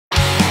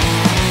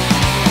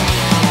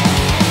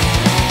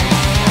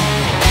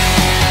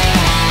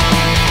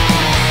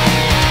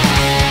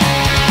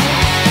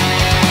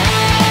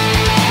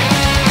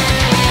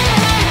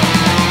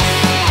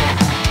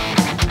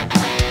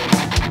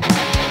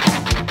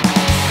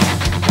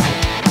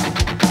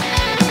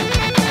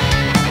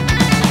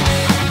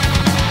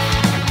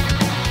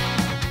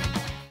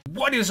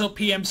is up,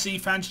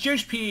 PMC fans?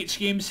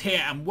 JosephGame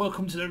here, and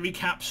welcome to the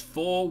recaps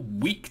for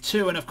Week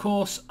 2. And of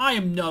course, I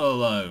am not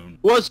alone.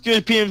 What's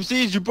good,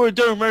 PMC? It's your boy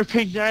WMAR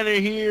Pigniter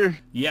here.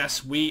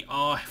 Yes, we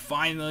are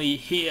finally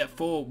here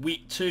for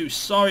Week 2.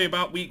 Sorry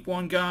about Week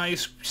 1,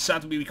 guys.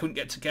 Sadly, we couldn't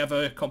get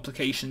together,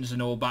 complications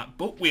and all that.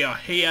 But we are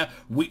here.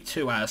 Week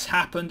 2 has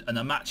happened, and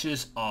the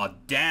matches are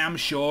damn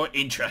sure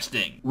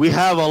interesting. We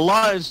have a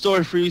lot in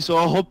store for you, so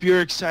I hope you're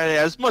excited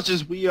as much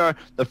as we are.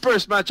 The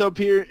first matchup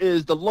here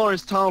is the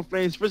Lawrence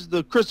Talonflames versus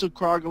the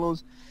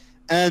Krookodiles,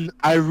 and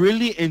I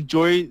really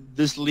enjoyed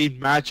this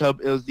lead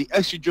matchup. It was the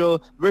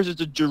Excadrill versus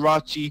the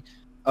Jirachi.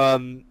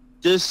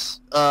 This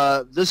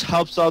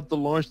helps out the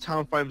Lawrence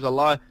Talonflames a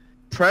lot,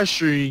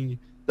 pressuring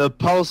the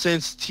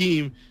Pallossands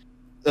team,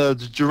 the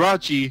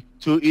Jirachi,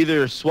 to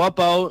either swap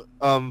out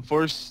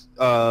first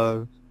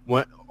the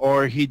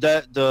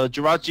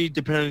Jirachi,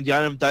 depending on the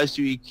item, dies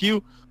to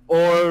EQ,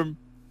 or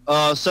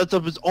sets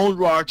up his own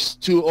rocks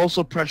to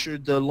also pressure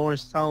the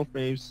Lawrence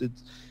Talonflames.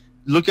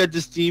 Look at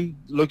this team.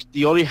 Look,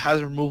 the only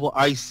hazard removal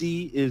I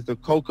see is the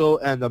Coco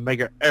and the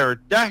Mega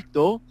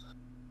Arahpthos.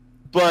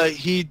 But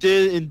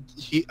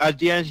at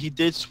the end he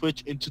did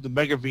switch into the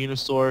Mega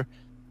Venusaur.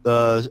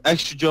 The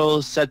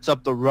Excadrill sets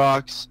up the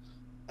rocks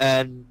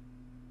and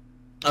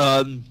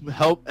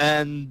help,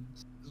 and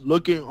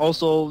looking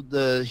also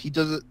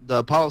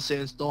the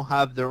Pallossands don't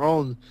have their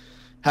own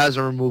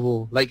hazard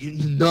removal, like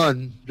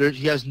none.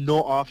 He has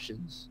no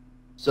options.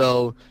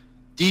 So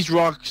these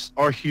rocks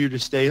are here to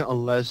stay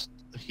unless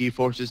he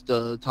forces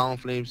the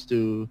Talonflames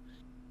to,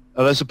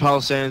 unless the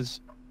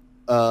Pallossands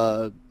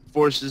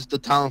forces the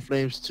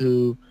Talonflames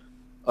to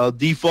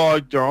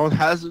defog their own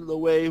hazard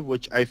away,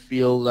 which I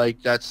feel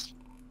like that's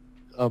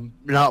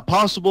not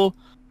possible.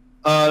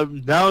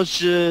 Now it's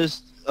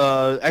just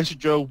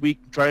Excadrill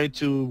trying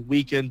to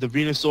weaken the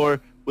Venusaur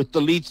with the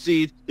lead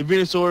seed. The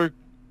Venusaur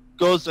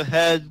goes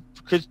ahead,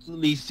 gets the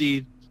lead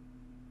seed.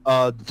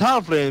 The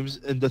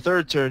Talonflames in the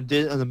third turn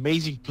did an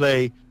amazing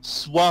play,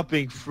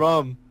 swapping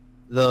from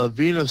the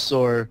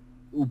Venusaur,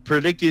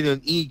 predicting an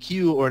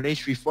EQ or an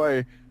HP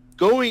Fire,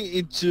 going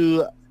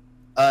into,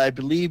 I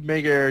believe,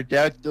 Mega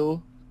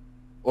Arahpthos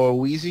or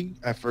Weezing,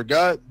 I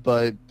forgot,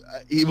 but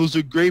it was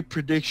a great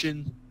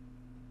prediction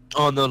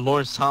on the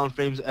Lawrence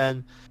Talonflames,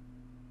 and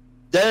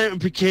then it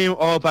became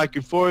all back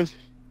and forth.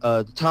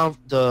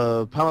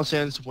 The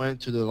Pallossands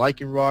went to the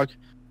Lichen Rock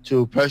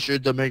to pressure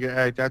the Mega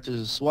Arahpthos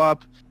to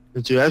swap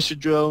into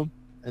Excadrill,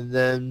 and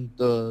then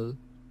the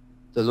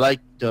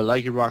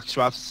Lichen Rock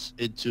swaps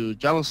into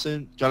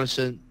Jonathan.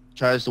 Jonathan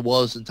tries to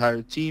wall his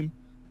entire team.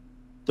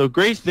 The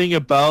great thing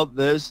about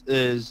this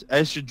is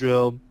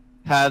Excadrill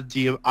had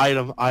the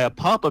item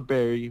Arahpthos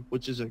Berry,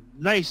 which is a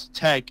nice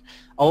tech,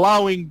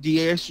 allowing the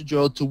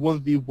Excadrill to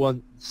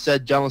 1v1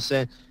 said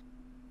Jonathan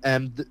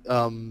and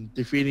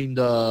defeating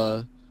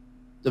the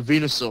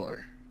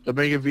Venusaur, the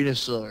Mega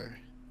Venusaur.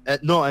 And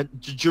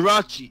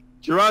Jirachi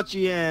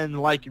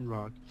and Lichen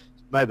Rock.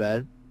 My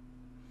bad.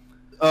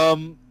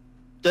 Then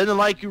the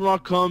Lichen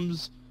Rock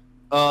comes,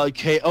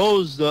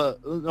 KOs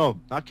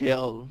not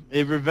KO.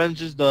 It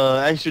revenges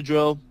the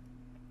Excadrill,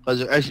 because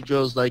the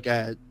Excadrill is like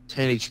at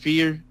 10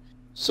 HP or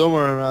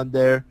somewhere around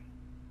there.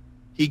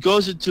 He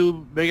goes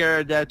into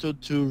Mega Arahpthos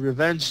to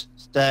revenge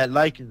that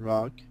Lichen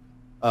Rock.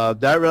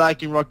 That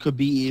Lichen Rock could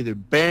be either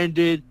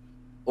banded,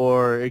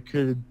 or it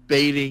could be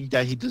baiting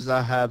that he does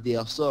not have the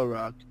Elsa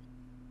Rock.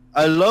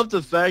 I love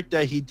the fact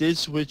that he did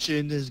switch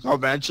in his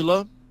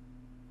Garchomp,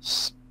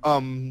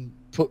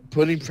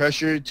 putting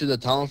pressure to the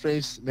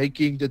Talonflames,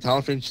 making the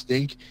Talonflames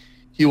think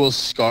he was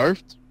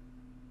scarfed.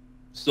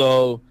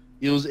 So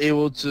he was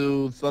able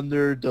to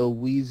thunder the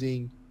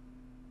Weezing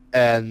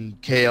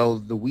and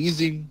KO the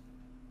Weezing.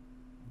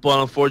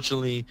 But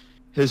unfortunately,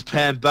 his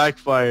plan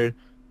backfired,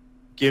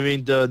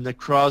 giving the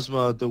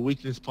Necrozma the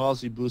weakness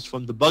policy boost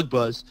from the Bug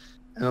Buzz,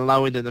 and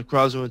allowing the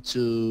Necrozma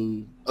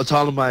to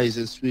autonomize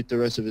and sweep the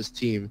rest of his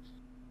team.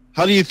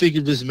 How do you think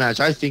of this match?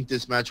 I think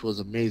this match was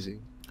amazing.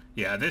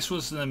 Yeah, this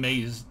was an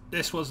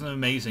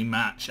amazing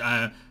match.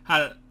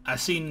 I've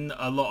seen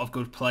a lot of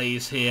good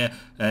plays here.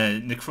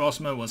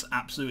 Necrozma was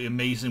absolutely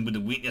amazing with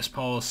the weakness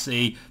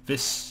policy.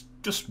 This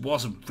just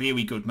was a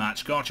really good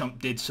match. Garchomp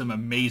did some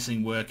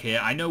amazing work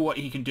here. I know what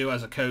he can do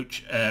as a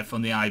coach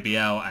from the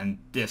IBL, and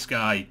this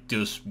guy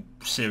does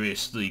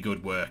seriously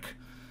good work.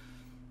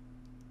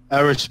 I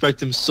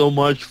respect him so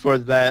much for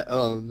that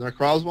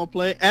Necrozma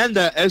play and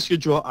that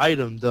Excadrill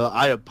item, the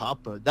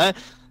Arahpthos. That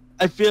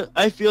I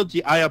feel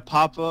the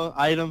Arahpthos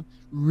item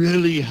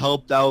really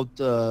helped out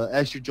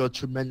Excadrill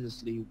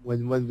tremendously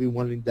when we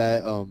wanted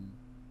that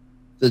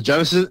the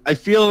Jonathan. I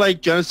feel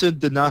like Jonathan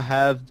did not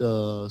have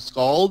the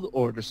Scald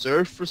or the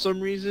Surf for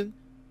some reason.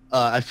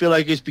 I feel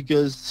like it's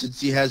because since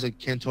he has a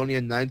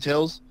Cantonian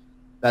Ninetales,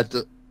 that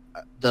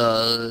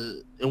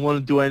it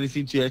wouldn't do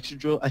anything to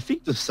Excadrill. I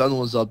think the sun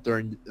was up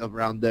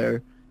around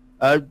there.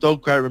 I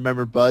don't quite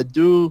remember, but I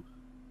do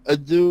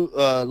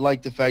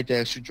like the fact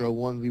that Excadrill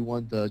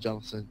 1v1 the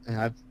Jonathan,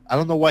 and I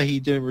don't know why he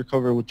didn't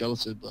recover with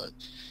Jonathan, but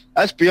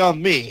that's beyond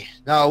me.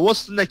 Now,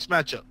 what's the next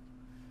matchup?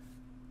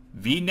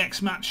 The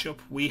next matchup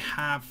we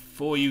have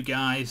for you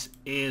guys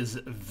is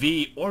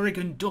the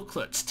Oregon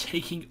Duckletts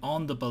taking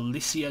on the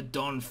Borussia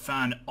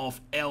Donphans of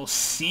El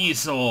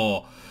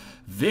Scizor.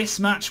 This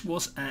match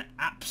was an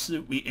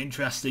absolutely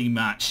interesting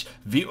match.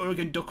 The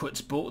Oregon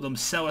Duckletts brought them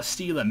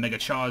Celesteela, Mega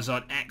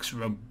Charizard X,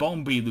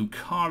 Rabombi,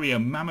 Lucario,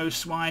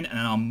 Mamoswine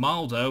and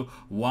Armaldo,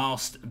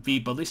 whilst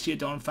the Borussia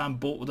Donphans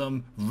brought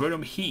them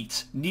Rotom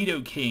Heat,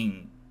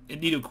 Nidoqueen,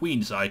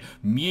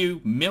 Mew,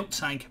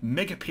 Miltank,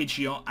 Mega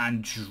Pidgeot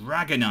and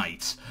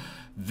Dragonite.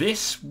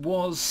 This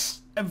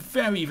was a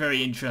very,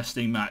 very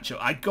interesting matchup.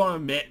 I gotta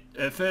admit,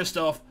 first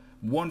off,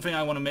 one thing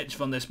I want to mention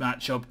from this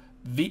matchup,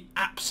 the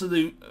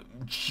absolute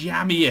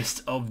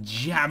jammiest of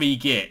jammy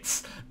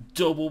gits,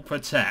 Double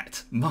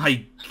Protect.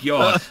 My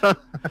god.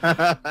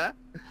 I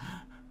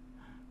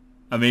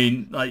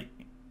mean, like,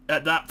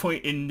 at that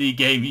point in the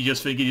game, you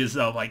just think to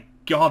yourself, like,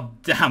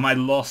 god damn, I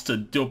lost to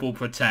Double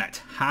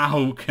Protect.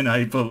 How can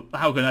I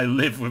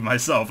live with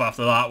myself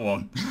after that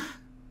one?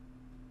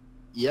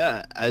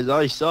 Yeah, as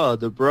I saw,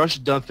 the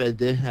Borussia Donphans,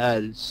 they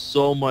had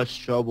so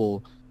much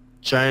trouble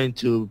trying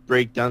to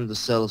break down the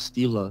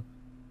Celesteela.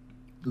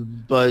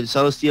 But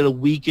Celesteela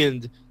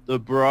weakened the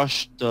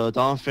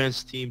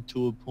Donphans team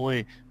to a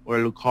point where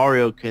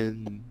Lucario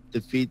can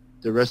defeat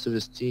the rest of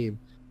his team.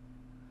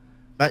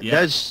 It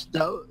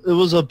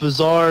was a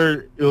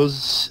bizarre. It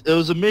was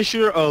a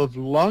mixture of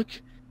luck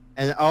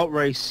and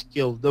outright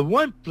skill. The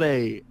one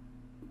play,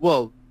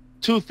 well,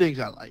 two things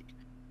I like.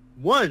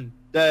 One,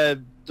 that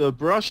the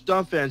Borussia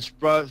Donphans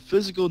brought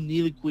physical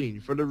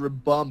Nidoqueen for the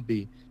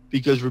Rabombi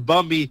because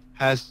Rabombi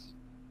has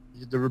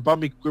the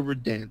Rabombi Quiver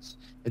Dance,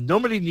 and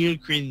normally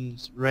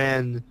Nidoqueens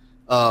ran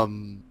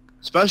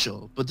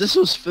special, but this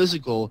was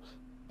physical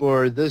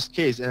for this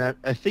case, and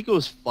I think it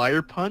was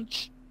Fire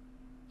Punch.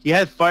 He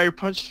had Fire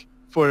Punch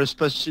for a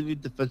especially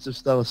defensive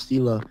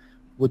Celesteela,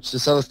 which the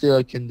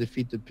Celesteela can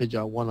defeat the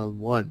Pidgeot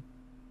one-on-one.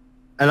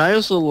 And I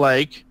also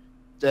like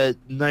that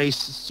nice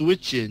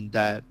switch-in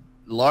that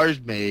Lars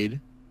made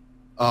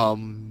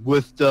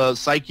with the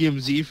Psychium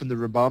Z from the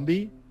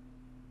Rabombi.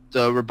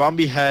 The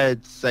Rabombi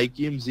had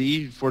Psychium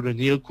Z for the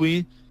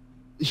Nidoqueen.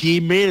 He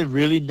made a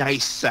really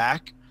nice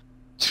sack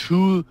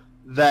to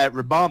that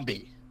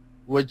Rabombi,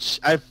 which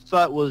I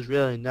thought was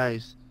really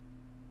nice.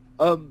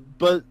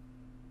 But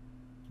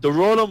the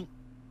Rotom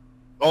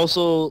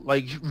also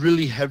like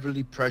really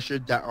heavily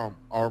pressured that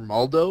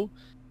Armaldo.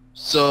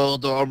 So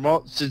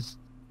the since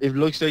it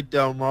looks like the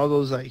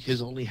Armaldo is like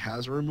his only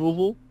hazard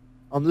removal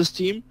on this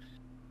team,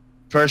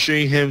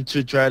 pressuring him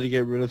to try to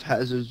get rid of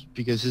hazards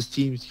because his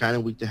team's kind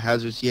of weak to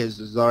hazards. He has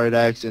the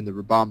Zardax and the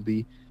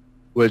Rabombi,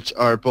 which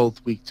are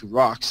both weak to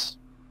rocks.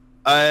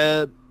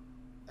 And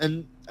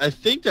I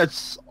think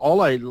that's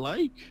all I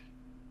like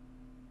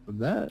from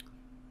that.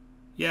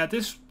 Yeah,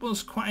 this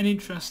was quite an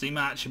interesting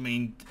match. I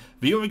mean,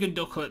 the Oregon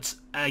Duckletts,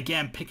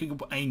 again, picking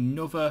up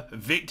another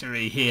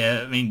victory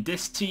here. I mean,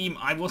 this team,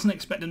 I wasn't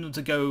expecting them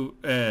to go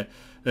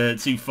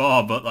too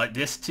far, but like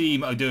this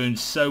team are doing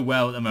so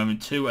well at the moment,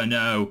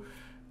 2-0.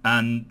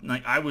 And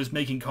like I was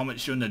making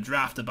comments during the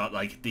draft about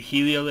like the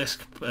Heliolisk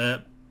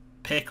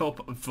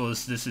pickup for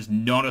this is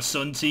not a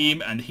Sun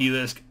team, and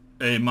Heliolisk,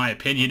 in my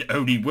opinion,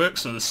 only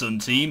works on the Sun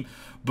team.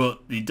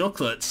 But the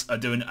Duckletts are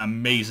doing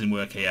amazing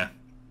work here.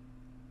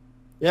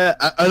 Yeah,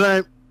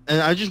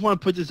 and I just want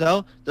to put this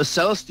out. The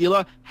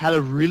Celesteela had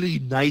a really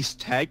nice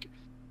tech,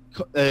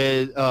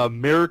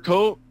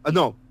 Metal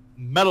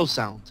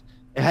Sound.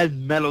 It had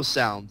Metal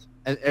Sound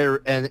and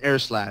Air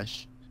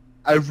Slash.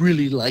 I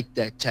really like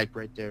that tech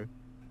right there.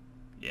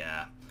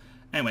 Yeah.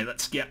 Anyway,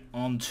 let's get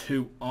on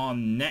to our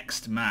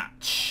next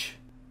match.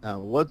 Now,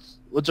 what's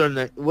the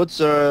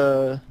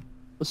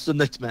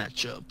next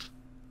matchup?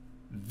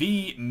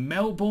 The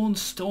Melbourne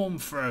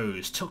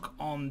Stormthrows took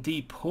on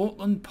the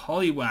Portland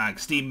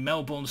Poliwags. The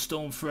Melbourne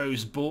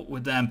Stormthrows brought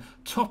with them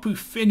Tapu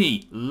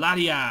Fini,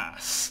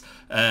 Latias,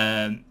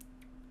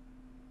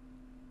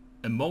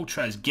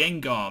 Moltres,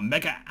 Gengar,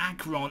 Mega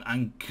Aggron,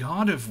 and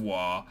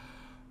Gardevoir.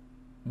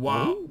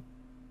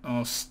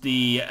 Whilst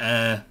the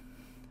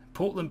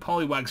Portland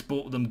Poliwags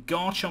brought them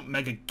Garchomp,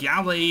 Mega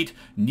Gallade,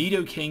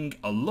 Nidoking,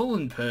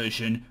 Alolan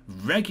Persian,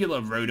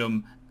 Regular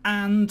Rotom,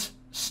 and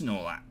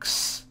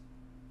Snorlax.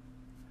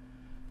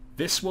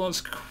 This was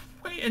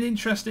quite an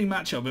interesting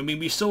matchup. I mean,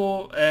 we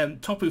saw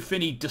Tapu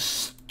Fini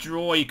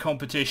destroy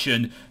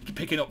competition,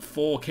 picking up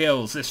 4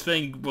 kills. This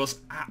thing was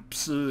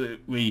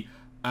absolutely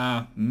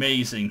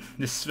amazing.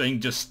 This thing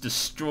just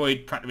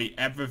destroyed practically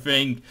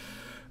everything.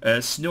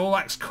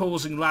 Snorlax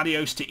causing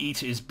Latios to eat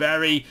his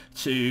berry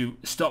to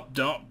stop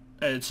dark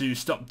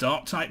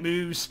type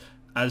moves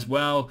as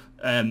well.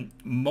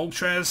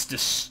 Moltres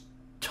just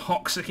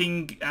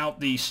toxicking out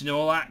the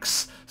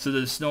Snorlax so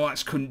the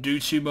Snorlax couldn't do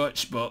too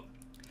much, but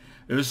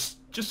it was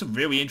just a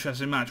really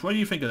interesting match. What do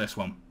you think of this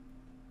one?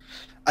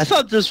 I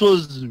thought this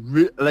was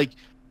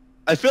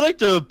I feel like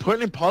the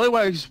Portland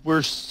Poliwags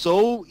were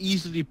so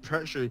easily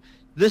pressured.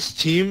 This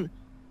team,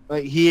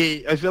 I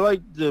feel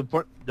like the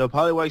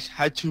Poliwags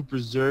had to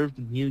preserve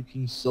the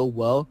Nidoking so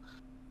well,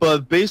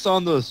 but based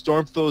on the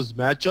Stormthrows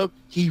matchup,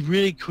 he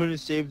really couldn't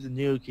save the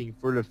Nidoking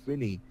for the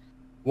Fini.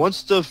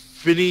 once the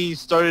Finny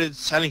started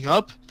setting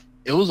up,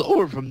 it was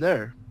over from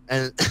there.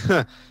 And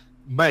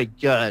my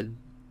God,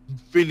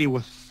 Finny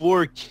with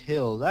 4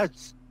 kills.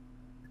 That's,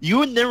 you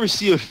would never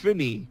see a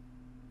Finny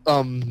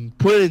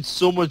put in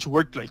so much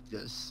work like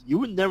this. You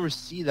would never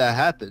see that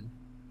happen.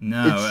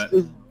 No,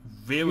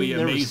 really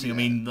amazing. I that.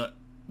 mean,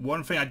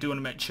 one thing I do want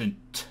to mention,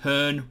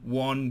 turn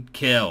 1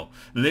 kill.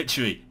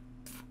 Literally,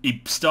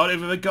 he started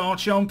with a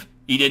Garchomp,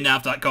 he didn't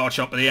have that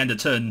Garchomp at the end of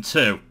turn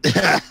 2.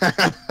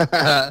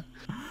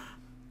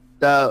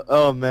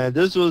 Oh man,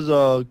 this was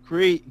a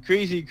crazy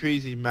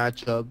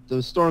matchup. The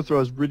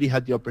Stormthrows really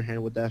had the upper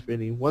hand with that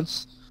Finny.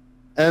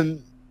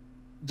 And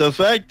the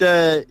fact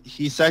that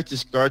he sacked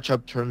his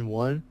Garchomp turn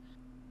 1,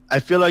 I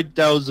feel like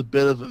that was a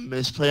bit of a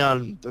misplay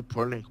on the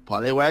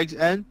Poliwags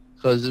end,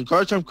 because the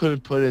Garchomp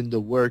couldn't put in the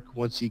work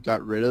once he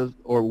got rid of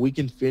or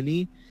weakened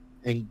Finny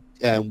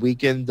and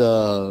weakened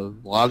the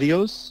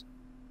Latios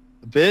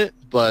a bit,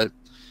 but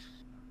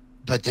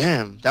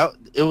damn,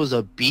 it was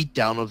a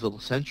beatdown of the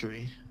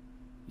century.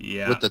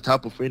 Yeah. With the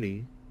top of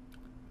Finny.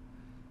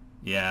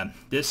 Yeah,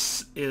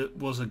 it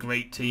was a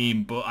great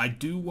team, but I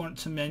do want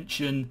to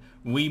mention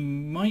we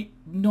might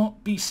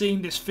not be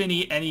seeing this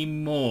Finny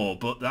anymore,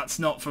 but that's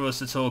not for us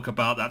to talk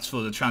about. That's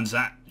for the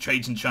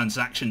trades and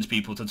transactions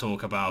people to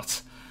talk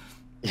about.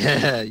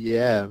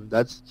 Yeah,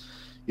 that's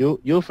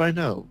you'll find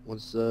out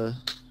once it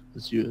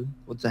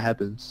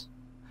happens.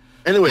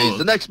 Anyways,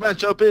 the next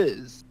matchup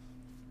is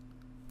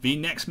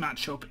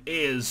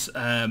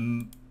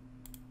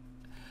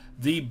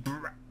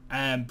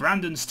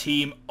Brandon's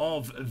team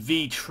of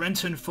the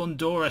Trenton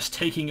Thundurus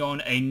taking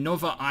on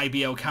another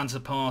IBL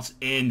counterpart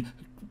in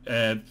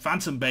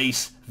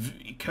Phantombass,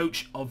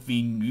 coach of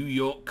the New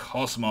York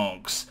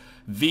Cosmogs.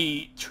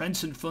 The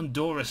Trenton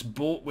Thundurus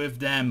brought with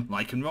them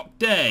Lycanroc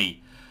Day,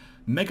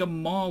 Mega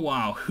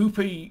Marwow,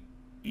 Hooper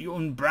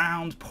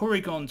Unbound,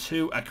 Porygon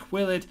 2,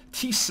 Aquilid,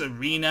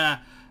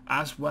 T-Serena,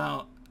 as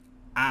well,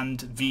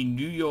 and the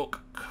New York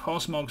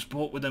Cosmogs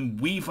brought with them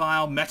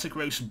Weavile,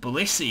 Metagross,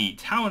 Blissey,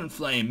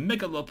 Talonflame,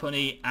 Mega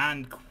Lopunny,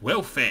 and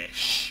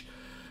Quillfish.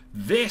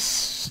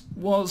 This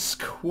was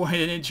quite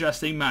an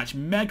interesting match.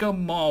 Mega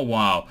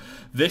Marwow.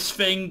 This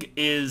thing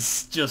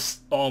is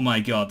just, oh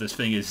my god, this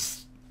thing,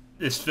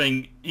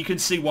 you can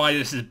see why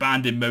this is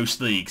banned in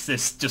most leagues.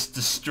 This just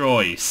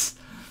destroys.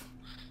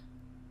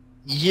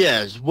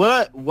 Yes,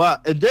 what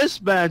in this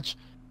match,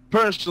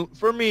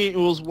 for me, it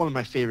was one of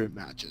my favorite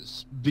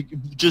matches.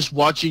 Just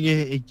watching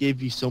it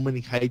gave you so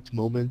many hyped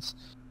moments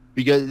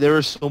because there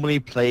were so many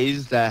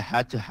plays that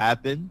had to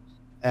happen,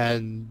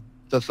 and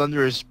the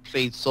Thundurus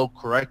played so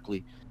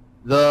correctly.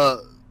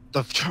 The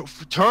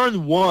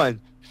turn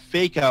 1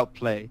 fake out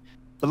play,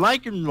 the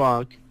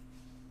Lycanroc,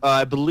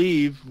 I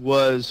believe,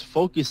 was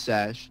Focus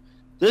Sash.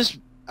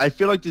 I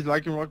feel like this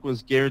Lycanroc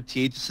was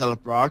guaranteed to set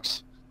up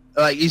rocks.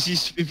 Like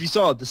if you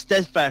saw the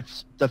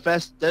steadfast,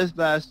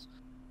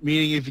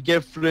 meaning if you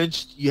get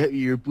flinched,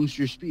 you boost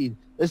your speed.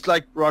 It's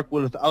like Rock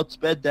would have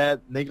outsped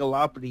that Mega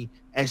Lopunny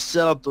and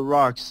set up the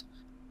rocks.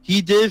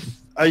 He did.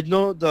 I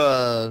know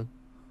the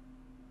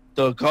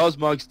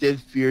Cosmogs did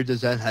fear the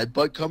Zen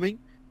Headbutt coming,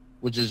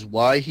 which is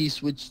why he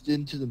switched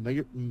into the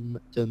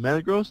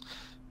Metagross.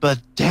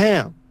 But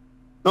damn,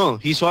 no,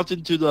 he swapped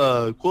into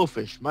the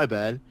Quillfish. My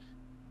bad.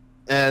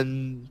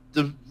 And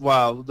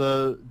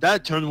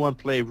that turn 1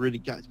 play really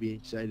got me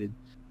excited.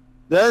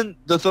 Then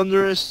the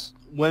Thundurus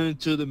went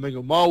into the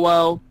Mega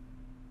Marwow,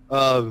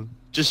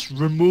 just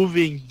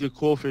removing the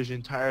Quillfish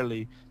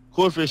entirely.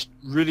 Quillfish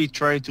really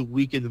trying to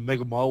weaken the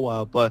Mega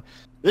Marwow, but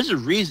there's a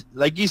reason,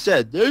 like you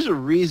said, there's a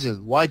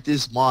reason why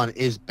this Mon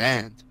is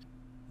banned.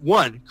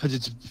 1, because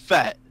it's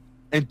fat,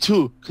 and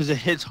 2, because it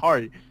hits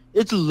hard.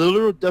 It's a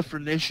literal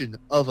definition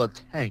of a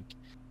tank,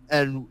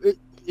 and it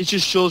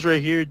just shows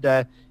right here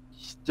that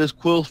this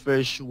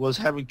Quillfish was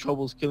having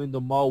troubles killing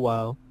the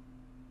Marwow.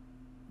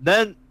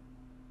 Then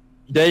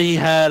he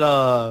had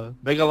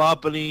Mega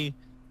Lopunny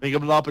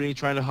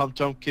trying to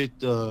jump kick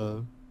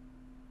the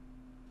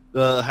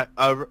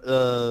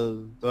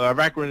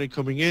Arachninid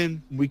coming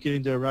in,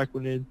 weakening the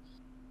Arachnid.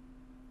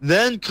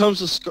 Then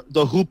comes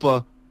the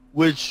Hoopa,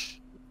 which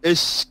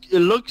it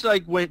looks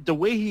like the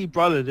way he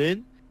brought it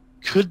in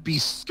could be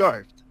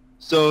scarfed.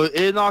 So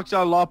it knocks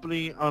out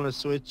Lopunny on a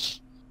switch.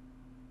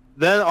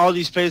 Then all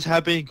these plays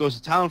happen. He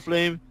goes to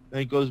Talonflame, then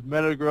he goes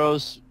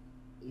Metagross.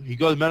 He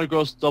goes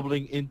Metagross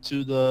doubling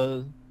into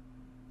the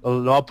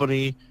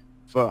Lopunny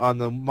on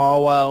the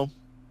Marwow.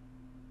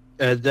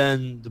 And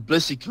then the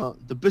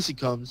Blissey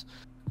comes,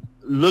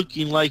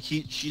 looking like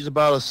she's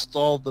about to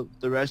stall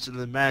the rest of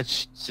the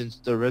match since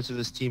the rest of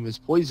this team is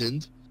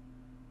poisoned.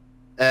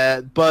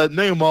 But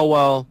Mega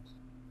Marwow,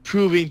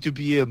 proving to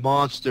be a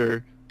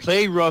monster,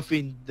 play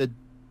roughing the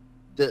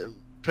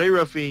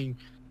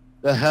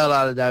hell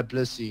out of that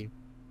Blissey.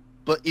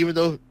 But even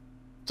though it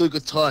took a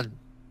ton.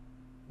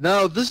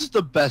 Now this is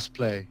the best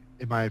play,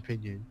 in my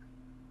opinion.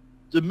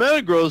 The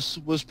Metagross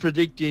was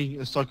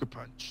predicting a Sucker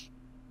Punch.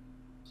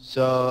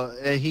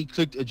 And he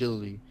clicked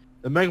Agility.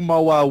 The Mega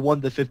Marwow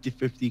won the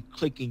 50-50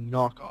 clicking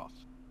knockoff.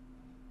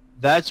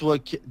 That's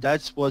what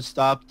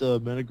stopped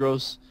the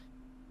Metagross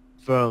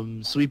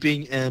from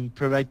sweeping and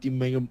preventing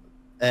Mega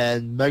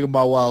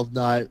Mawile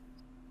not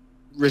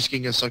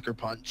risking a sucker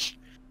punch.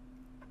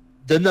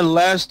 Then the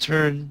last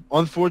turn,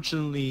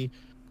 unfortunately,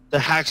 the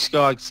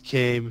Haxcogs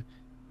came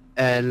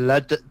and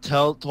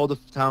told the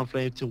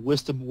Talonflame to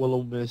Wisdom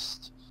Willow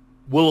Mist,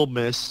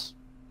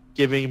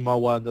 giving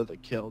Mawile another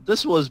kill.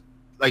 This was,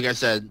 like I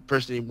said,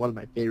 personally one of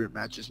my favorite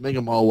matches. Mega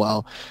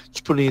Mawile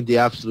just putting in the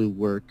absolute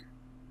work.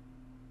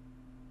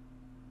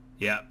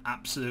 Yeah,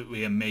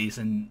 absolutely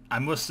amazing. I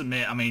must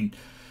admit, I mean,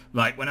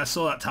 like, when I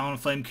saw that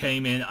Talonflame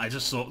came in, I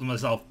just thought to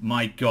myself,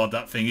 my god,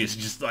 that thing is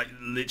just, like,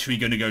 literally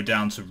going to go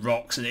down to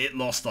rocks, and it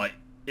lost, like,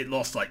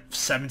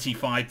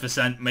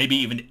 75%, maybe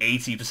even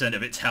 80%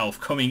 of its health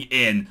coming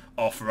in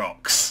off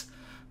rocks.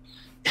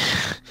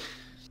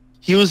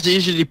 He was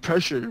easily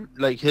pressured.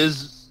 Like,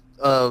 his,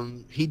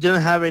 he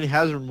didn't have any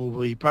hazard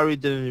removal. He probably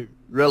didn't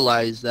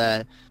realize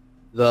that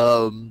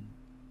the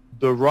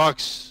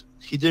rocks,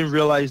 he didn't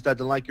realize that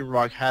the Lycan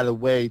Rock had a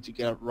way to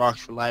get up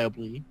rocks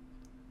reliably.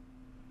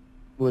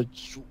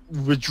 Which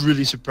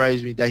really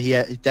surprised me that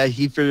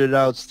he figured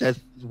out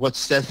what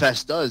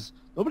Steadfast does.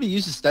 Nobody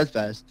uses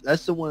Steadfast.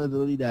 That's the one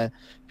ability that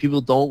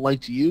people don't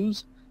like to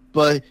use,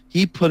 but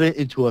he put it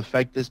into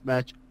effect this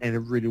match, and it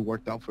really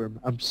worked out for him.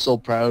 I'm so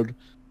proud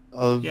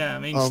of. Yeah, I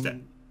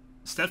mean,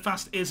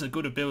 Steadfast is a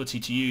good ability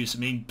to use. I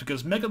mean,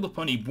 because Mega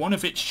Lopunny, one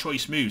of its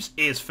choice moves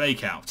is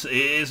Fake Out. It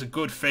is a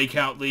good Fake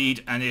Out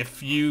lead, and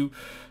if you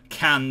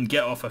can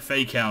get off a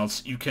Fake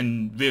Out, you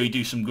can really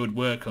do some good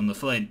work on the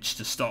flinch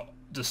to stop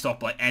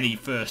like any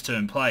first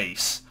turn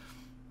place.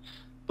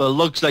 But it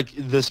looks like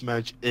in this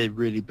match it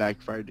really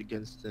backfired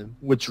against him,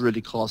 which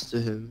really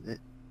costed him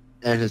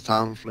and his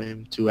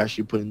Talonflame to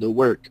actually put in the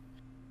work.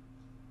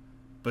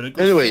 But a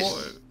good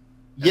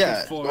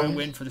 4-0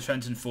 win for the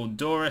Trenton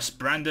Thundurus.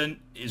 Brandon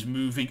is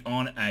moving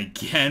on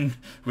again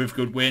with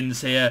good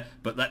wins here,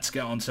 but let's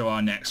get on to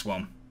our next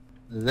one.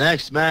 The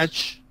next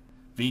match.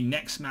 The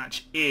next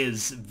match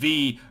is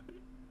the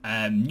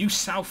New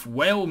South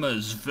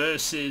Wailmers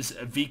versus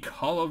the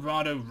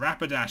Colorado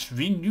Rapidash.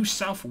 The New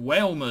South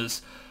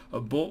Wailmers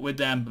brought with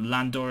them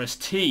Landorus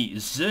T,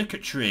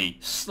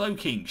 Xurkitree,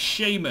 Slowking,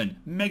 Shaman,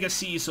 Mega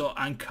Scizor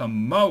and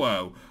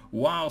Komodo,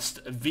 whilst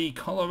the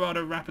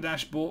Colorado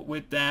Rapidash brought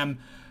with them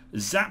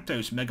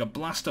Zapdos, Mega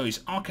Blastoise,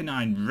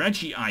 Arcanine,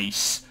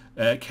 Regice,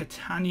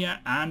 Catania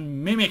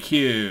and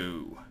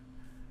Mimikyu.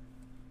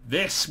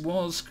 This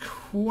was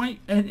quite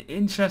an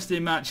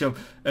interesting matchup.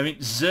 I mean,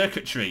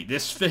 Xurkitree,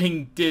 this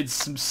thing did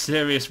some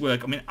serious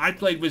work. I mean, I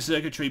played with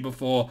Xurkitree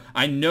before.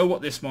 I know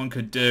what this one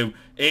could do.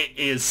 It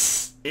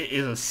is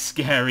a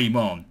scary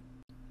mon.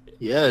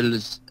 Yeah,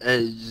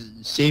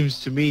 it seems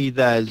to me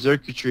that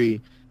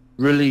Xurkitree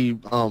really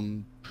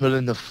put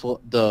in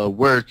the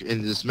work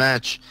in this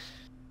match,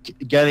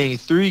 getting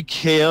 3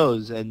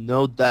 KOs and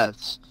no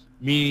deaths,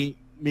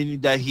 meaning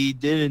that he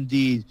did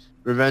indeed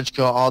revenge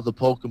kill all the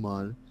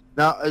Pokemon.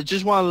 Now, I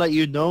just want to let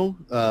you know,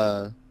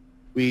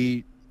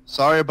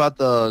 sorry about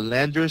the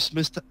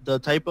Landorus the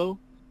typo.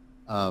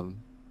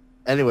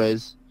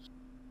 Anyways,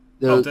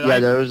 wrong you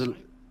Landorus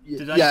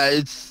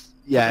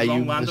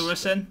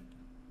in?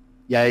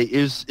 Yeah,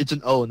 it's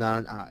an O, not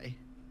an I.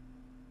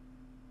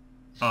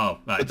 Oh,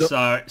 right.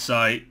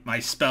 Sorry. My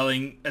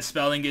spelling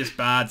is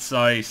bad.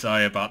 Sorry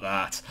about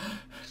that.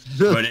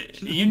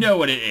 But you know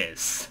what it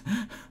is.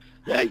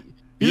 Yeah.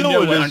 You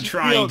know what I'm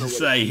trying to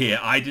say here.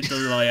 I did the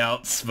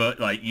layouts, but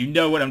like you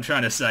know what I'm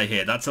trying to say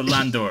here. That's a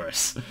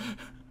Landorus.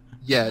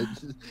 Yeah,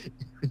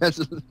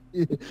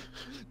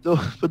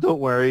 don't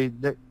worry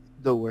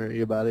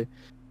about it.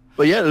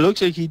 But yeah, it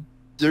looks like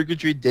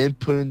Xurkitree didn't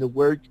put in the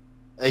work.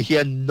 He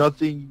had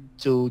nothing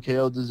to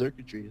KO the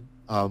Xurkitree.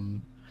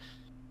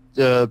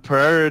 The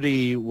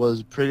priority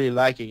was pretty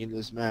lacking in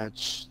this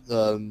match.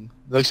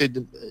 Looks like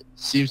it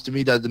seems to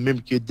me that the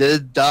Mimikyu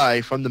did die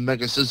from the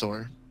Mega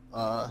Scizor.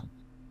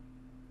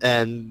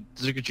 And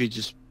Xurkitree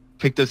just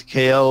picked up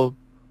KO,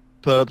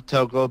 put up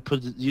Telgo,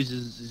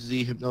 uses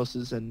Z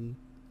Hypnosis, and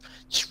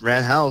just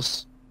ran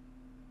house.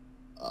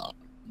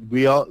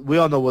 We all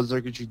know what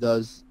Xurkitree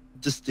does.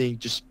 This thing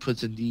just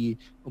puts in the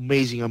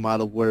amazing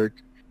amount of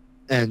work,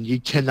 and you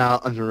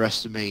cannot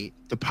underestimate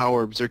the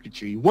power of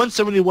Xurkitree.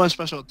 171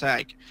 special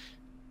attack.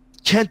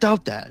 Can't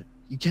doubt that.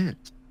 You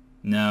can't.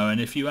 No,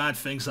 and if you add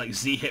things like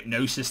Z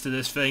Hypnosis to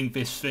this thing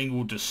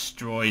will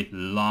destroy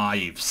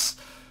lives.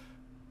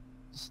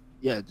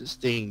 Yeah, this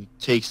thing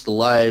takes the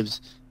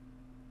lives.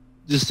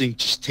 This thing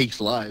just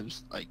takes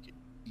lives. Like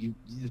you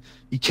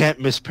can't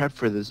misprep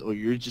for this, or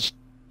you're just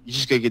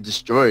gonna get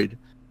destroyed.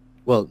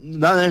 Well,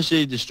 not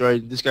necessarily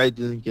destroyed. This guy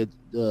didn't get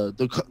the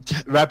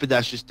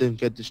Rapidashes didn't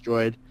get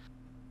destroyed,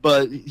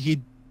 but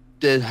he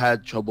did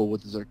had trouble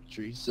with the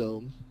Xurkitree,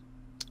 so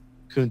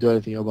couldn't do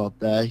anything about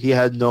that. He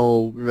had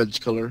no revenge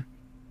killer,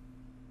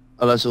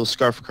 unless it was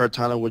Scarf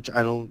Cartana, which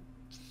I don't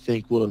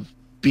think would have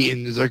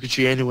beaten the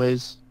Xurkitree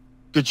anyways.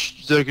 Good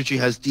Xurkitree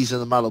has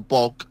decent amount of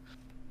bulk.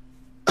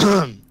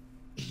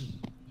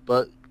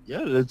 But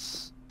yeah,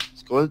 let's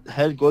go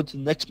ahead and go to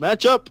the next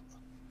matchup.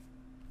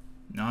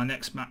 Our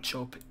next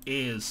matchup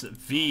is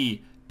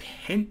the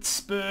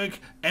Pittsburgh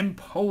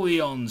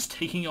Empoleons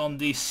taking on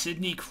the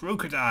Sydney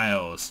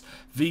Krookodiles.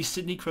 The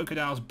Sydney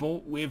Krookodiles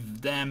brought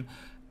with them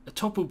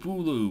Tapu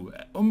Bulu,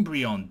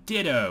 Umbreon,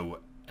 Ditto,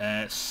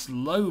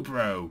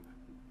 Slowbro,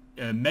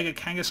 Mega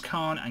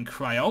Kangaskhan and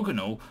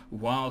Cryogonal,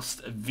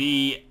 whilst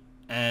the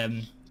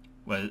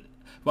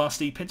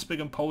Pittsburgh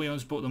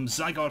Empoleons brought them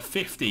Zygarde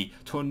 50,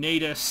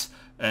 Tornadus,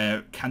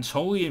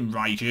 Cantolian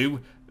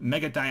Raiju,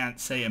 Mega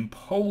Diancie and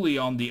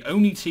Empoleon, the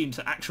only team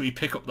to actually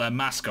pick up their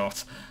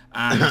mascot,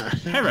 and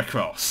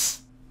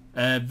Heracross.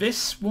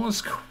 This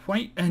was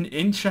quite an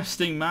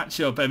interesting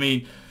matchup. I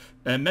mean,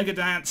 Mega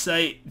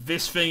Diancie,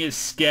 this thing is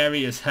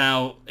scary as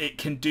hell. It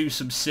can do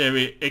some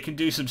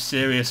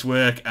serious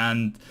work,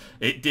 and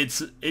it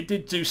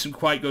did do some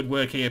quite good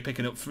work here,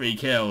 picking up 3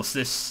 kills.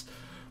 This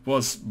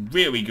was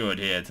really good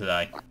here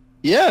today.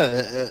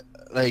 Yeah,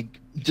 like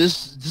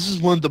this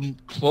is one of the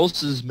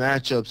closest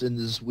matchups in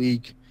this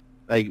week.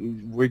 Like,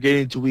 we're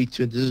getting to week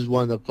 2, and this is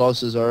one of the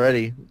closest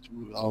already.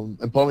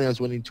 Empoleon's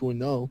winning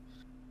 2-0.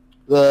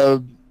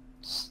 The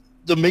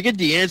Mega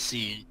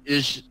Diancie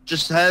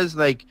just has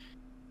like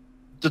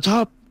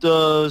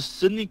the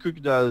Sydney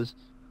Krookodiles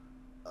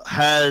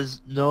has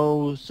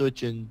no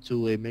switching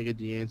to a Mega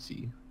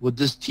Diancie with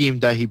this team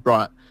that he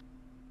brought.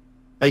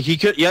 Like, he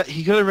could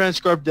have ran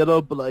Scarf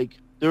Ditto, but like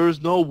there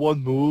was no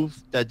one move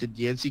that the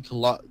Diancie could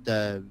lock,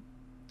 that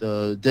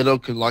the Ditto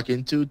could lock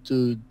into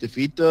to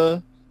defeat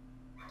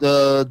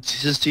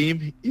his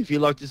team if he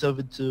locked himself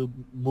into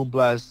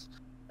Moonblast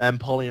and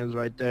Empoleons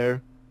right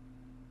there.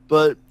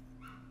 But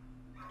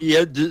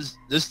yeah, this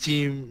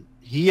team,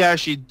 he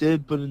actually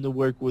did put in the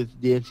work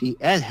with Diancie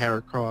and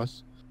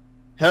Heracross.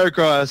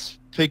 Heracross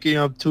picking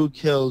up 2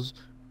 kills,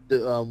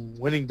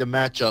 winning the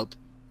matchup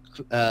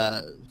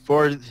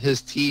for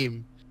his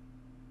team.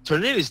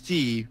 Tornadus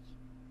T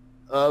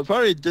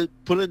probably did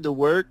put in the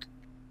work,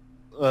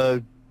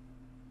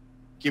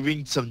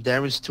 giving some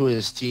damage to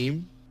his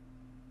team.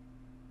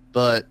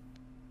 But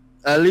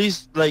at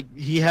least, like,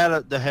 he had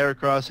the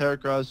Heracross.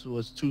 Heracross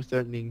was too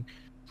threatening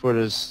for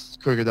this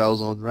Crocodile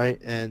zone, right?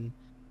 And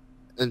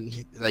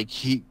like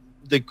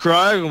the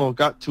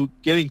Cryogonal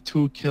getting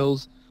 2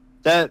 kills.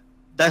 That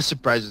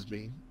surprises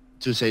me,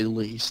 to say the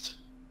least.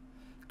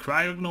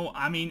 Cryogonal,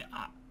 I mean,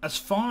 as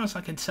far as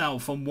I can tell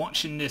from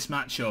watching this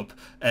matchup,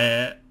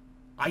 I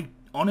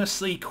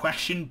honestly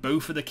question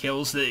both of the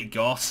kills that it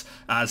got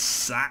as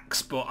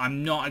sacks, but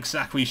I'm not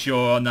exactly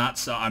sure on that,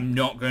 so I'm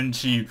not going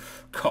to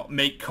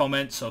make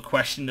comments or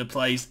question the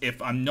plays.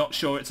 If I'm not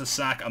sure it's a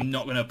sack, I'm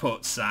not going to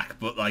put sack,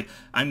 but like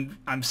I'm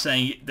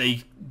saying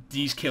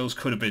these kills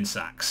could have been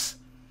sacks.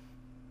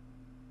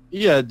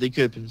 Yeah, they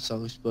could have been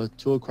sacks, but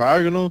to a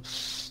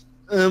Cryogonal,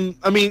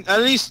 I mean,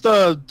 at least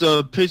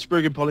the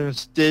Pittsburgh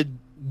Empoleons did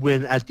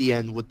win at the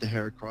end with the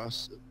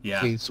Heracross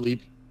clean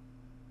sweep.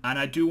 And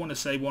I do want to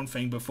say one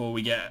thing before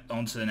we get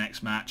on to the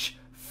next match.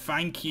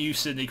 Thank you,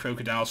 Sydney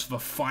Krookodiles, for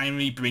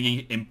finally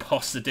bringing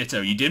Imposter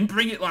Ditto. You didn't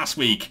bring it last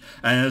week.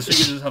 And I was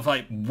thinking to myself,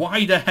 like,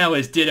 why the hell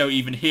is Ditto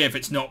even here if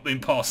it's not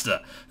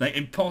Imposter? Like,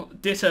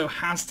 Ditto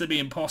has to be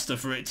Imposter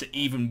for it to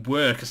even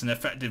work as an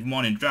effective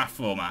mon in draft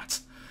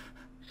format.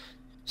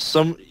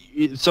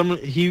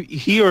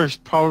 He or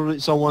probably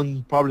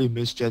someone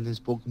misgen his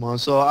Pokemon,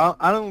 so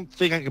I don't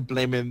think I can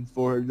blame him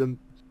for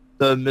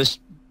the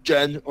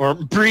misgen or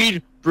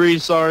breed.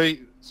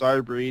 Sorry,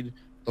 breed.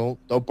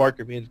 Don't bark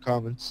at me in the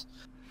comments.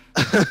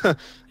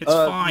 It's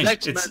fine.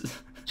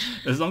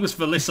 As long as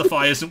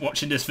Felicify isn't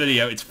watching this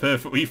video, it's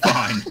perfectly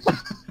fine.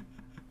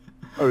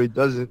 Or he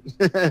doesn't.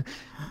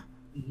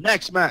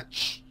 Next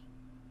match.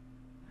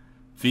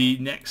 The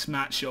next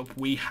matchup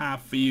we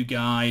have for you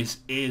guys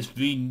is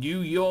the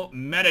New York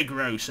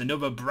Metagross,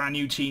 another brand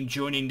new team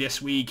joining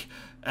this week,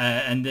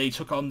 and they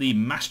took on the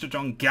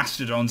Mastodon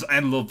Gastrodons. I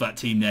love that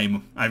team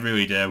name, I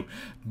really do.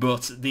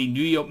 But the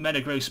New York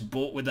Metagross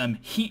brought with them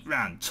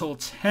Heatran,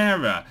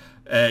 Torterra,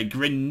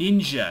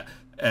 Greninja,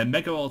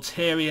 Mega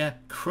Altaria,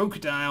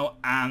 Krookodile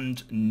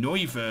and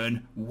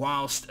Noivern,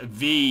 whilst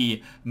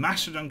the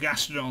Mastodon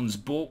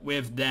Gastrodons brought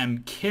with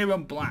them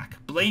Kieran Black,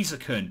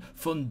 Blaziken,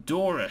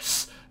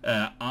 Thundurus,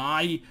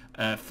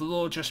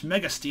 Florges,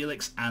 Mega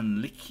Steelix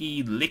and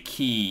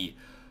Licky.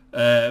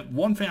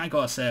 One thing I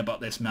gotta say about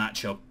this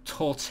matchup,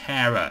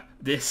 Torterra.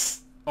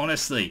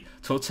 Honestly,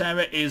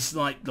 Torterra is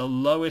like the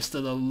lowest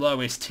of the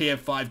lowest tier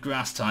 5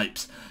 grass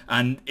types,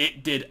 and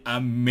it did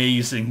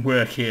amazing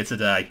work here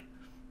today.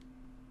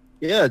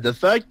 Yeah, the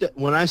fact that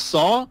when I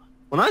saw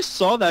that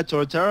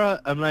Torterra,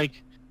 I'm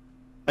like,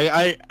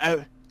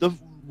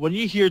 when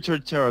you hear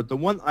Torterra, the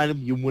one item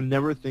you would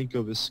never think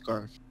of is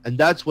Scarf, and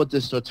that's what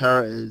this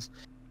Torterra is,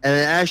 and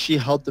it actually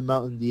helped them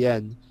out in the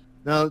end.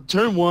 Now,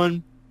 turn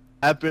 1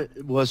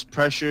 was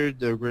pressured.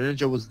 The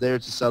Greninja was there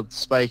to sell the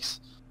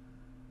spikes.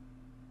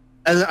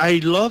 And I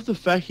love the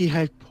fact he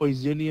had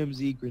Poisonium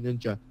Z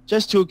Greninja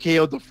just to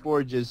KO the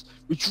Forges,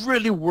 which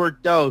really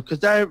worked out because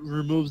that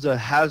removes the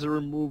hazard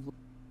removal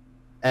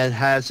and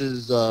has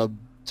his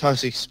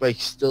Toxic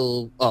Spike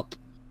still up.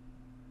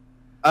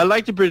 I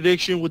like the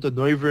prediction with the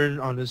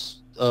Noivern on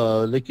his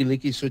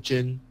Licky switch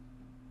in.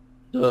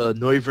 the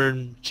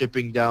Noivern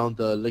chipping down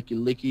the Licky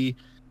Licky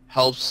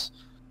helps.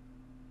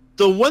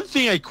 The one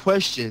thing I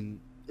question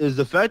is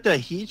the fact that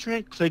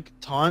Heatran clicked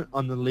taunt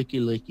on the Licky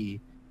Licky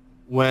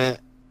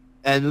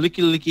and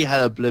Licky Licky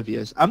had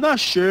Oblivious. I'm not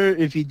sure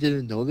if he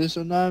didn't know this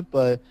or not,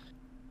 but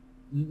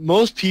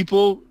sometimes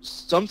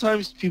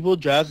people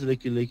draft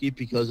Licky Licky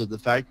because of the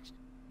fact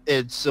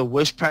it's a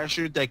wish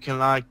pressure that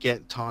cannot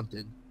get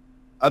taunted.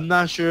 I'm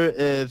not sure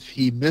if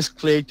he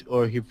misclicked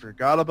or he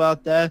forgot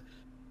about that,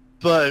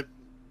 but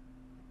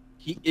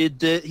he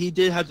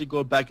did have to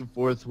go back and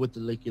forth with the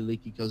Licky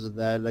Licky because of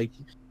that. Like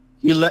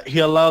he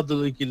allowed the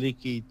Licky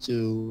Licky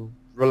to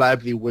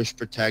reliably wish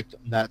protect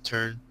on that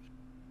turn.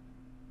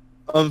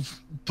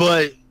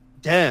 But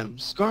damn,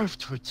 Scarf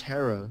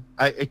Torterra.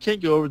 I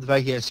can't get over the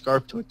fact he has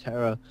Scarf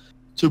Torterra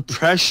to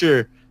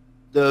pressure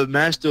the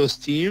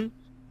Mastodon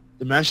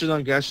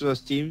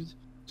Gastrodons team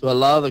to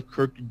allow the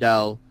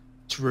Krookodiles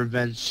to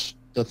revenge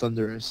the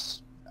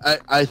Thundurus.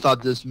 I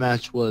thought this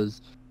match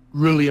was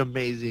really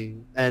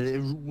amazing, and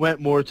it went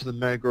more to the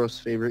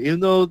Metagross favor, even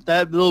though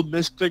that little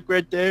misclick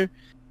right there,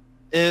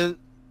 and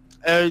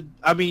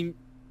I mean,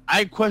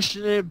 I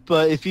question it,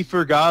 but if he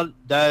forgot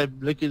that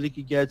Licky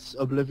Licky gets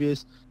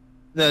Oblivious,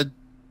 then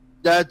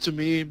that to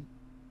me,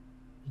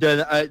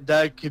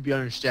 that could be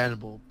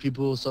understandable.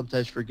 People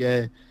sometimes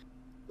forget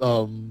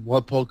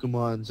what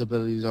Pokemon's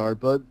abilities are,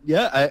 but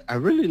yeah, I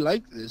really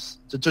like this.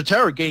 The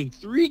Torterra getting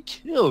 3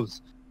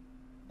 kills.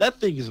 That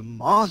thing is a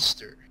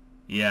monster.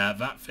 Yeah,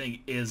 that thing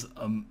is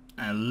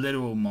a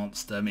literal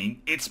monster. I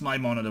mean, it's my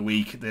Mon of the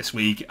Week this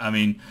week. I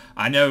mean,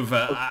 I know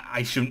that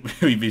I shouldn't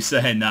really be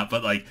saying that,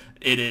 but like,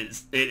 it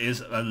is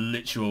a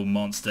literal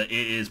monster. It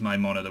is my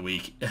Mon of the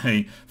Week. I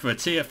mean, for a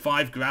tier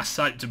 5 grass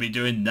type to be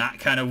doing that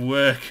kind of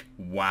work,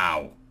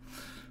 wow.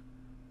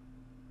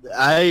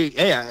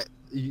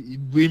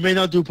 We may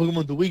not do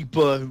Pokemon of the Week,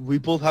 but we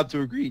both have to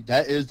agree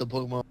that is the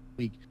Pokemon of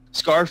the Week.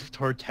 Scarf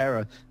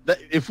Torterra.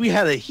 If we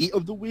had a Heat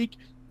of the Week,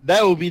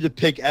 that would be the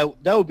pick.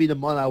 That would be the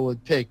Mon I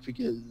would pick,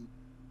 because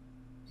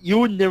you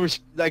would never,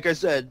 like I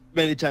said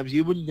many times,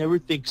 you would never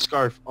think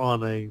Scarf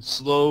on a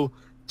slow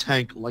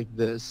tank like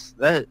this.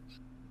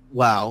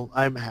 Wow,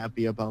 I'm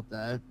happy about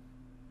that.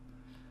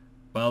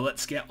 Well,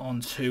 let's get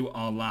on to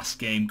our last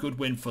game. Good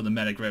win for the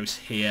Metagross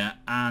here,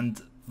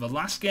 and the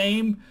last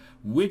game,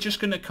 we're just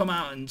going to come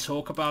out and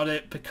talk about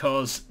it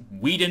because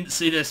we didn't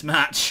see this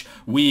match.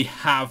 We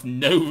have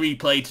no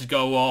replay to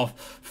go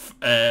off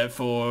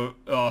for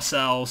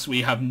ourselves.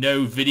 We have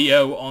no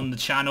video on the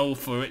channel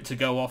for it to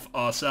go off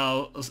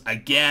ourselves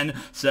again.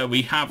 So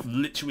we have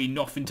literally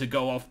nothing to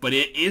go off, but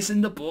it is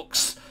in the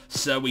books.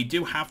 So we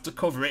do have to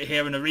cover it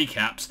here in the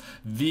recaps.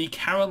 The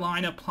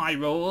Carolina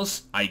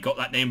Pyroars, I got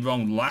that name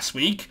wrong last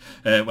week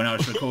when I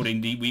was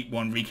recording the week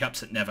 1 recaps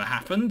that never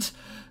happened.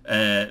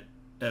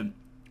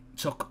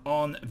 Took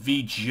on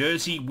the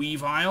Jersey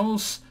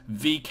Weaviles.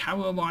 The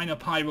Carolina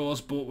Pyroars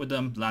brought with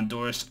them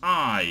Landorus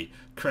I,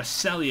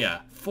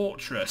 Cresselia,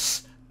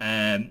 Fortress,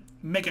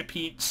 Mega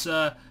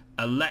Pizza,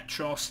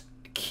 Electros,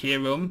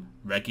 Kirum,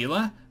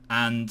 regular,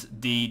 and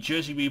the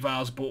Jersey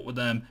Weaviles brought with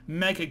them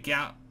Mega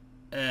Glalie.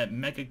 Yeah,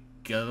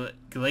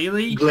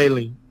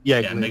 Glalie.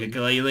 Mega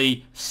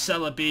Glalie,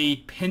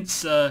 Celebi,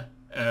 Pinsir,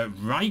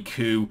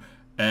 Raikou,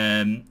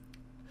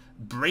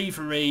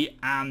 Bravery,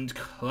 and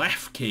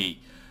Klefki.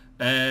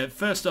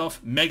 First off,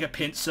 Mega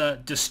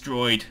Pinsir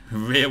destroyed.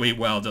 Really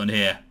well done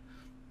here.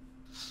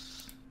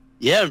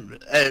 Yeah,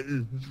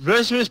 and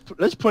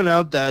let's point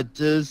out that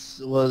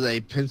this was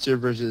a Pinsir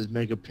versus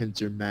Mega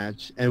Pinsir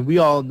match, and we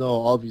all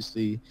know,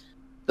 obviously,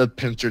 the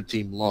Pinsir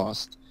team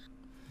lost.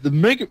 The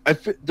Mega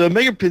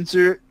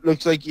Pinsir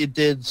looks like it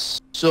did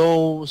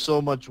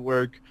so much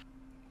work.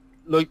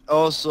 Look,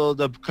 also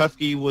the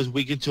Klefki was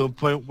weakened to a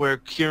point where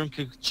Kieran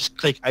could just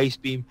click Ice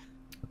Beam.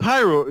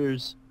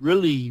 Pyroars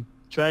really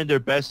trying their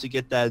best to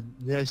get that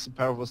nice and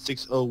powerful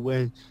 6-0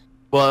 win,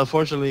 but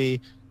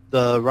unfortunately,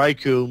 the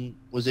Raikou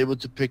was able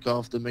to pick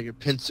off the Mega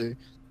Pinsir.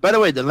 By the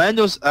way, the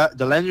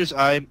Landorus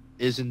Eye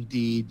is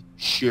indeed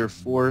sheer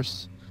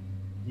force,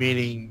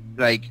 meaning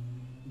like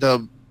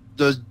the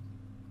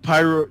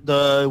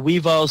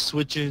Weavile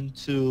switching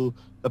to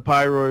the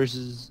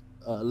Pyroars'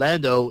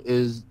 Lando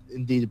is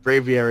indeed the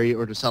Braviary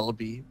or the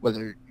Celebi,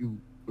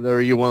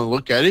 whatever you want to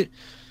look at it.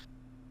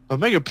 But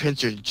Mega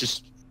Pinsir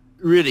just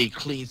really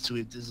clean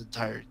sweep this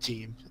entire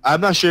team. I'm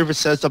not sure if it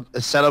sets up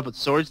with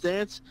Swords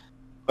Dance,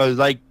 but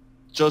like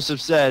Joseph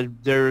said,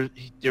 there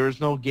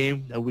was no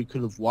game that we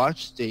could have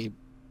watched. They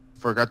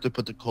forgot to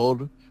put the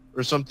code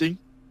or something.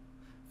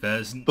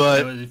 They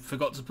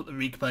forgot to put the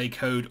replay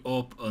code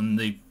up on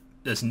the.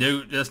 There's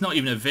not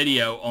even a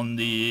video on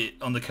the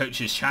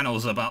coaches'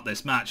 channels about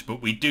this match,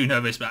 but we do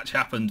know this match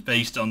happened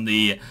based on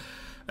the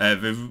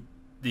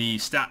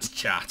stats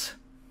chat.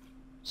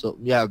 So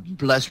yeah,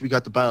 blessed we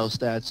got the battle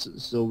stats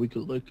so we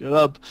could look it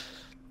up.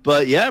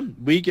 But yeah,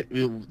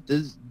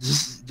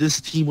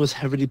 this team was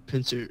heavily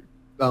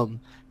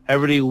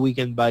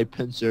weakened by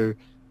Pinsir,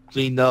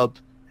 cleaned up,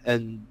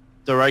 and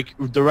the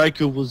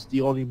Raikou was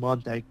the only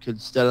mon that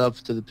could stand up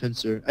to the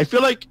Pinsir. I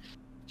feel like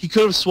he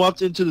could have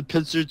swapped into the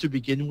Pinsir to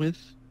begin with,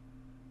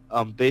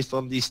 based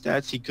on these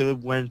stats, he could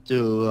have went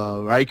to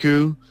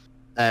Raikou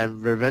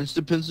and revenge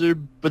the Pinsir.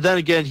 But then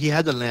again, he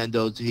had the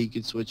Landos he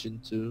could switch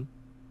into.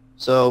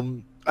 So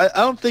I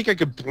don't think I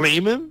could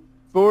blame him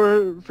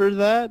for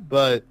that,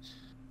 but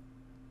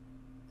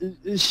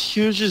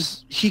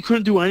he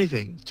couldn't do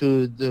anything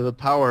to the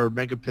power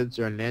Mega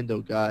Pinsir and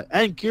Lando got,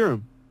 and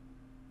Kyurem.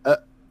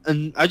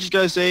 And I just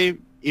gotta say,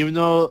 even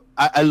though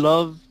I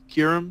love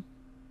Kyurem,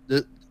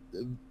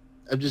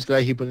 I'm just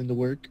glad he put in the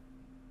work.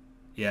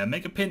 Yeah,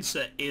 Mega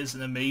Pinsir is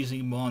an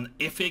amazing one.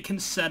 If it can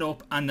set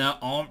up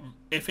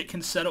if it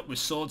can set up with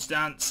Swords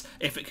Dance,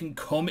 if it can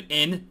come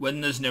in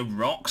when there's no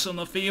rocks on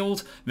the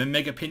field, then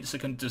Mega Pinsir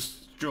can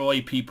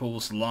destroy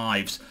people's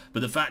lives. But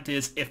the fact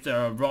is, if there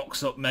are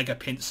rocks up, Mega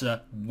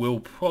Pinsir will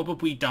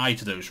probably die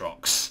to those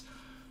rocks.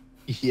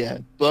 Yeah,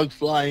 Bug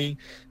Flying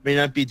may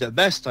not be the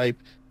best type,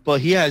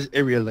 but he has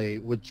Aerial,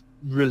 which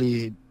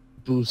really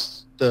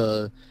boosts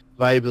the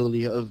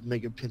viability of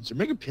Mega Pinsir.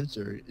 Mega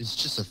Pinsir is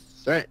just a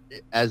threat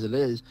as it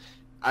is.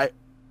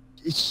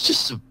 It's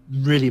just a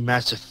really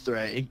massive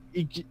threat.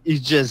 It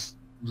just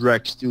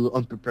wrecks through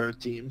unprepared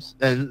teams,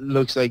 and it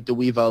looks like the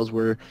Weaviles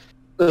were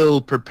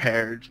ill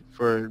prepared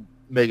for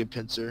Mega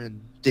Pinsir, and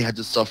they had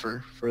to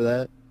suffer for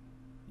that.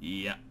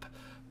 Yep,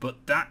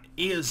 but that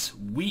is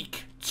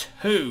week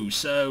 2.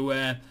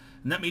 So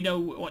let me know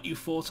what you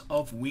thought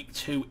of week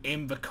 2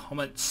 in the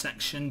comments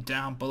section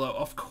down below.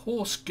 Of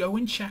course, go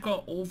and check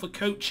out all the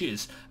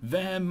coaches.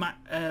 Their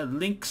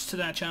links to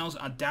their channels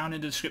are down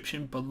in the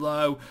description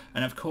below.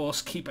 And of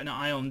course, keep an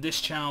eye on this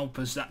channel,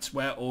 because that's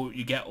where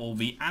you get all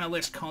the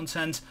analyst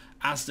content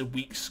as the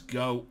weeks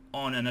go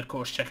on. And of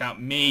course, check out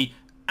me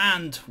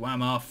and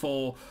WMAR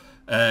for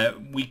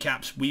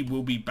recaps. We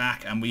will be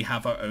back, and we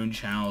have our own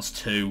channels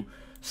too.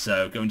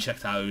 So go and check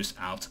those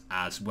out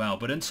as well.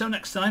 But until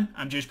next time,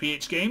 I'm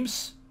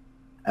JosephGame.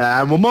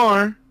 And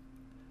WMAR.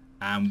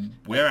 And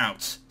we're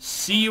out.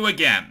 See you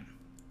again.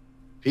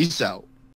 Peace out.